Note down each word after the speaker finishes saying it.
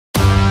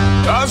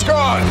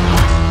Asgard!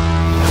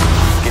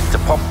 Get the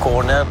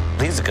popcorn out.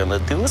 He's gonna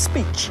do a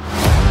speech.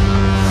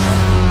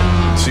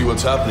 See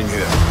what's happening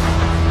here.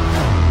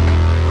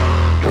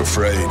 You're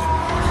afraid.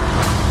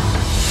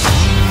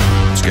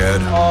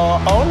 Scared?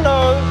 Oh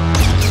no.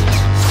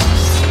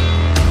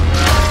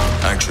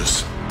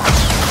 Anxious.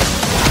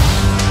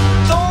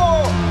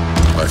 Thor!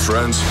 My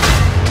friends,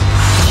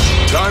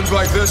 times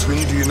like this, we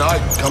need to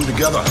unite and come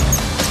together.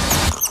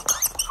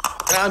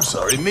 I'm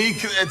sorry,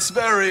 Meek. It's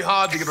very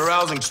hard to give a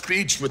rousing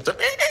speech with the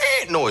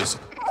noise.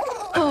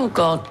 Oh,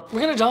 God.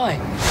 We're gonna die.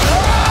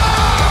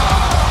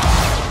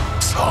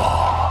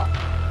 Thor,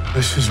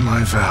 this is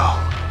my vow.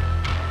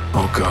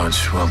 All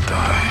gods will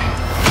die.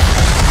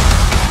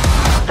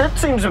 That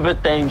seems a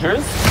bit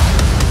dangerous.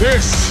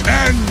 This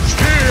ends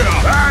here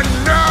and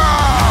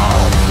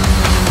now!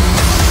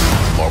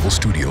 Marvel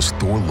Studios'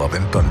 Thor: Love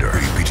and Thunder.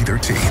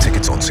 PG-13.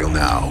 Tickets on sale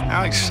now.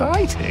 How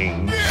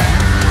exciting.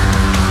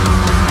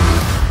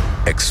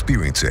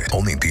 Experience it.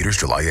 Only in theaters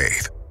July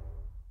 8th.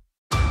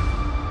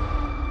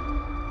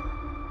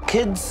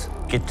 Kids,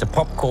 get the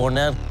popcorn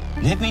out.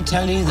 Let me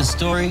tell you the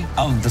story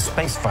of the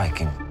space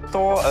Viking,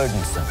 Thor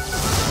Odinson.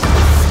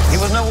 He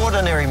was no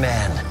ordinary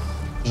man.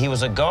 He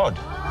was a god.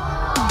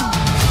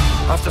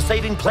 After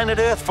saving planet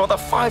Earth for the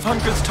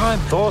 500th time,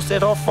 Thor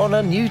set off on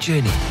a new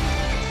journey.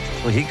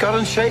 Well, he got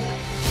in shape.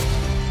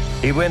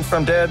 He went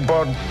from dad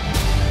bod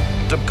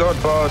to god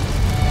bod.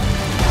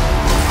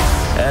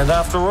 And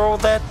after all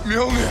that,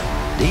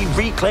 he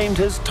reclaimed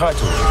his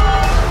title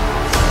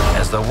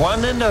as the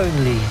one and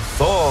only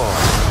Thor.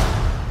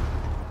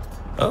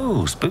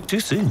 Oh, spoke too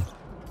soon.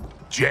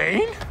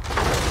 Jane?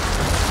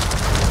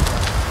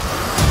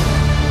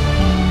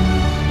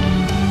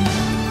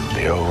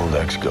 The old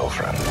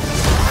ex-girlfriend.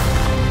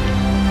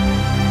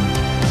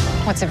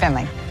 What's it been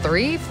like?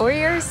 3, 4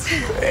 years?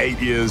 8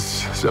 years,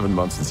 7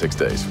 months, and 6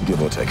 days,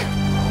 give or take.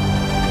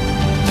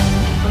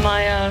 Am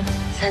I,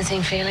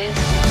 sensing feelings?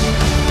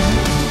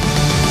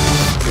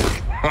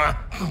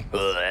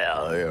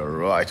 Well, you're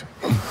right.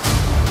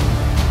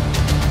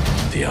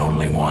 The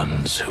only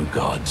ones who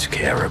gods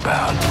care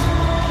about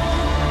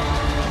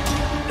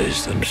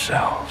is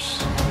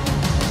themselves.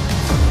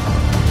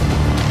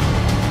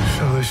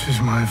 So this is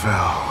my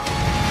vow.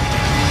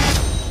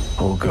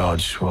 All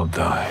gods will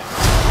die.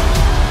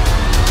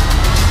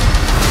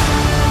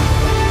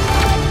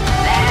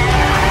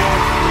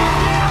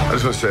 I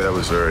just want to say that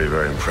was very,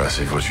 very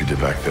impressive what you did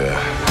back there.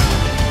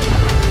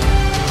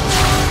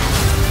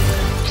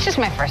 He's just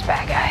my first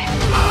bad guy.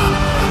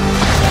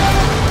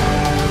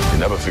 You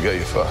never forget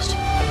your first.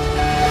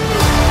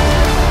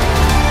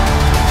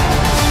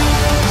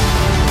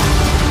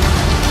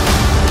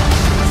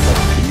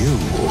 You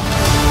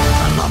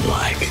are not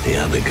like the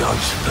other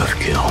gods of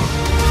kill.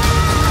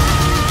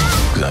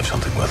 Because I have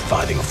something worth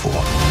fighting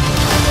for.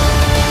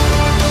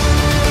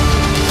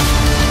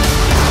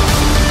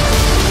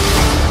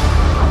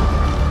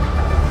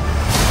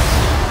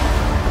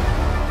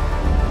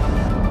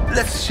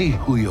 Let's see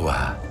who you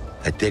are.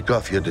 I take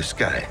off your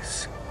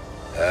disguise.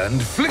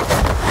 And flick.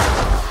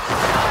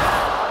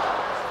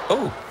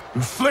 Oh.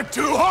 You flipped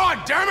too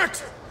hard, damn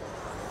it!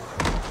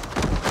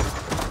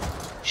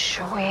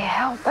 Should we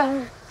help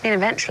him? I mean,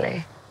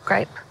 eventually.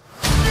 Grape.